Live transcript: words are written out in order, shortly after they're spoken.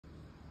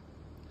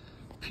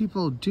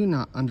People do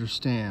not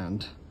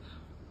understand,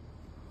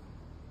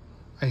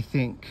 I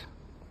think,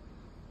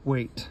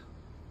 weight.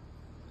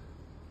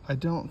 I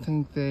don't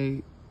think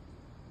they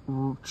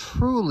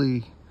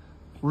truly,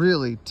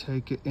 really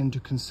take it into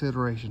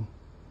consideration.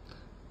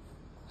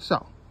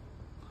 So,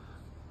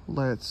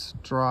 let's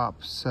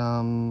drop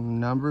some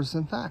numbers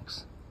and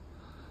facts.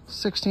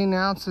 16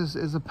 ounces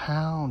is a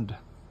pound.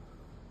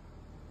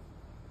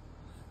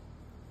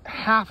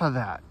 Half of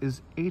that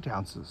is 8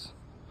 ounces.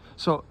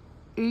 So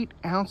 8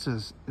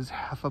 ounces is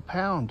half a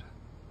pound.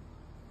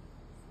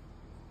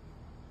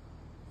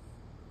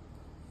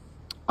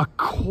 A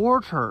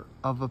quarter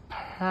of a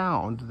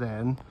pound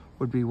then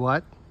would be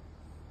what?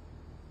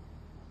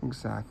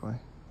 Exactly.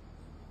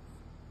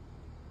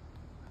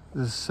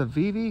 The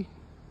Civivi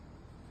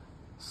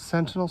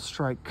Sentinel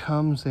Strike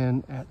comes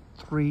in at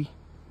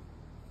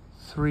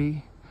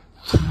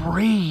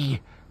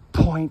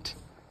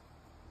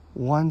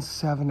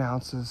 3.17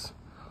 ounces.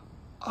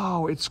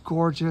 Oh, it's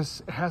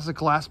gorgeous. It has a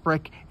glass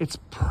break. It's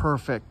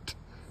perfect.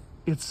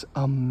 It's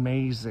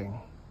amazing.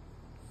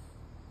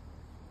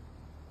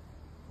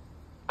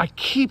 I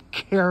keep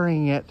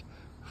carrying it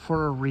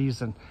for a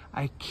reason.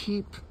 I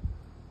keep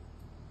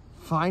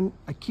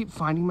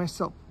finding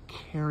myself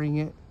carrying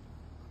it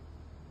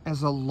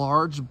as a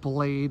large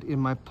blade in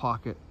my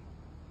pocket.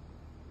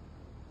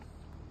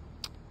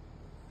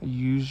 I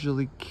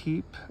usually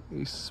keep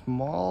a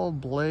small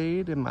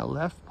blade in my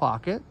left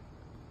pocket.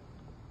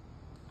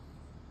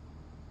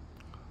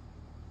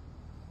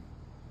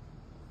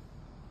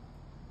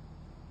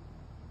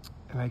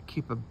 And I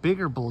keep a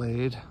bigger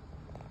blade,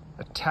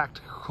 a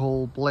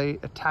tactical blade,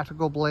 a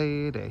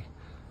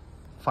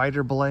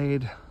fighter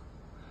blade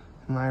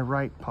in my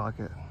right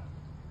pocket.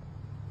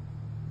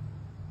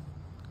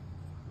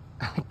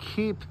 I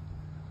keep,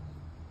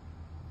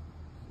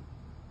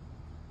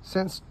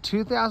 since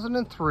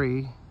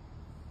 2003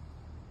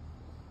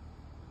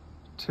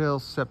 till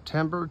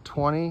September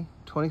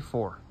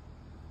 2024,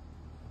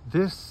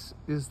 this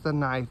is the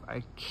knife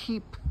I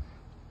keep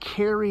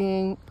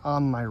carrying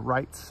on my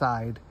right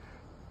side.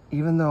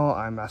 Even though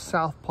I'm a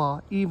southpaw,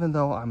 even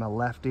though I'm a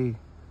lefty,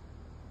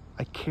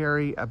 I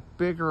carry a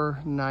bigger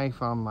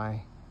knife on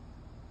my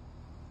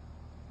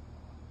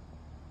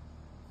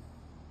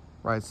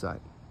right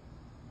side.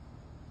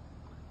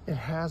 It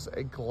has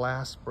a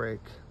glass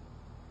break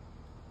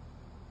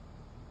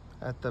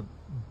at the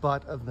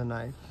butt of the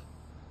knife.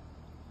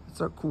 It's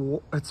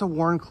a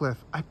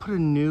Warncliffe. I put a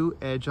new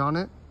edge on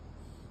it.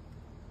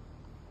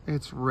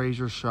 It's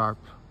razor sharp.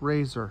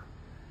 Razor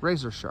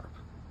sharp.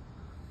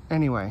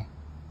 Anyway.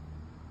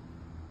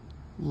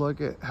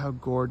 Look at how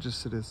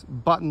gorgeous it is.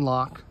 Button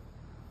lock,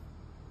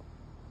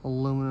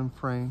 aluminum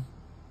frame,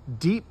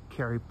 deep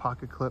carry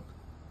pocket clip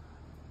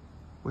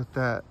with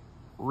that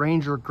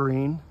Ranger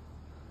green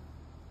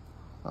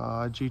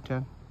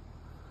G10.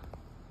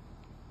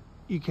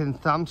 You can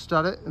thumb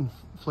stud it and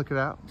flick it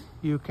out.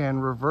 You can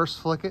reverse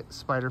flick it,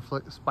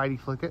 spidey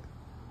flick it.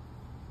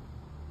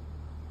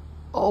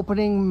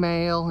 Opening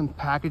mail and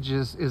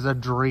packages is a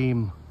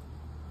dream.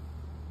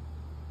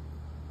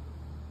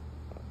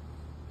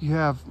 You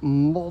have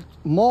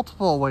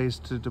multiple ways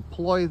to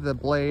deploy the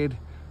blade.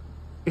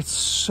 It's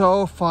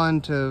so fun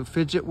to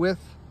fidget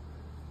with.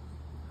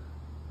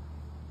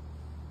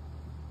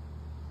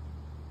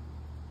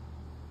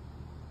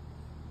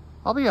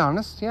 I'll be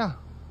honest, yeah.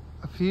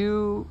 A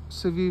few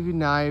Civivi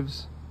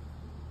knives,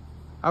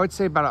 I would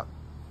say about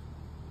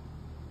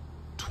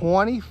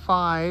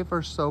 25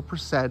 or so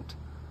 %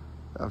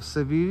 of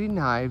Civivi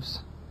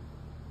knives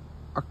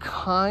are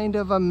kind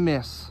of a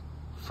miss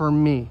for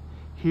me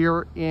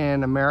here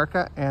in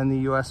America and the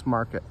US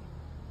market.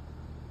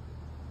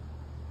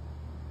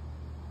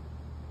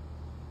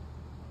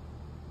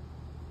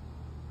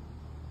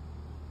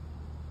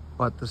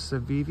 But the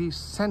Civivi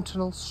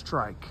Sentinel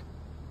Strike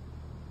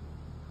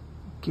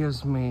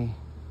gives me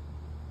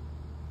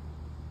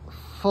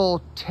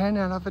full 10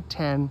 out of a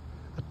 10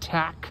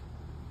 attack,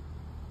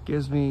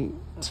 gives me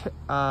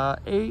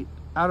 8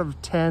 out of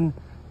 10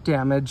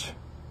 damage,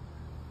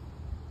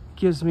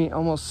 gives me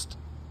almost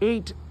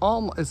 8,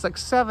 it's like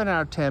 7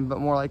 out of 10, but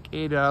more like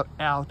 8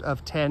 out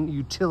of 10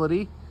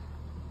 utility,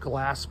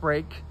 glass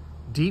break,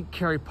 deep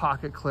carry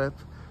pocket clip,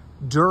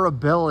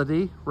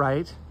 durability,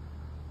 right?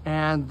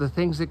 And the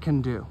things it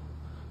can do.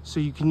 So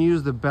you can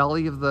use the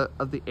belly of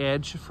the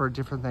edge for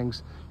different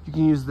things. You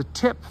can use the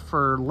tip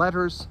for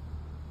letters,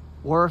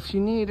 or if you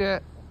need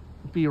it,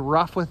 be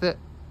rough with it,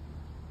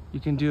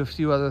 you can do a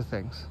few other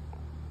things.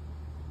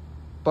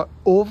 But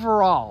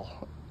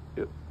overall,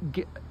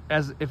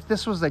 as if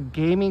this was a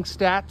gaming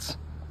stats,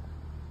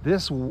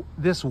 this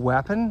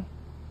weapon,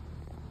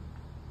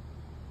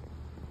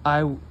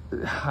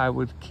 I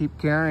would keep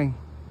carrying.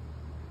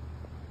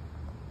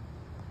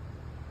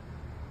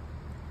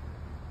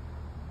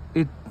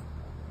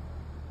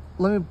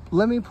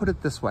 Let me put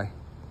it this way.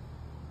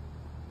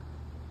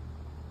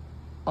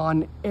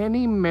 On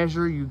any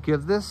measure you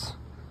give this,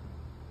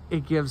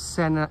 it gives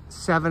 7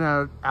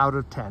 out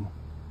of 10.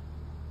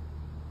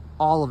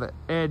 All of it,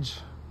 edge,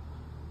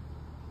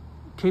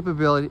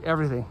 capability,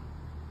 everything.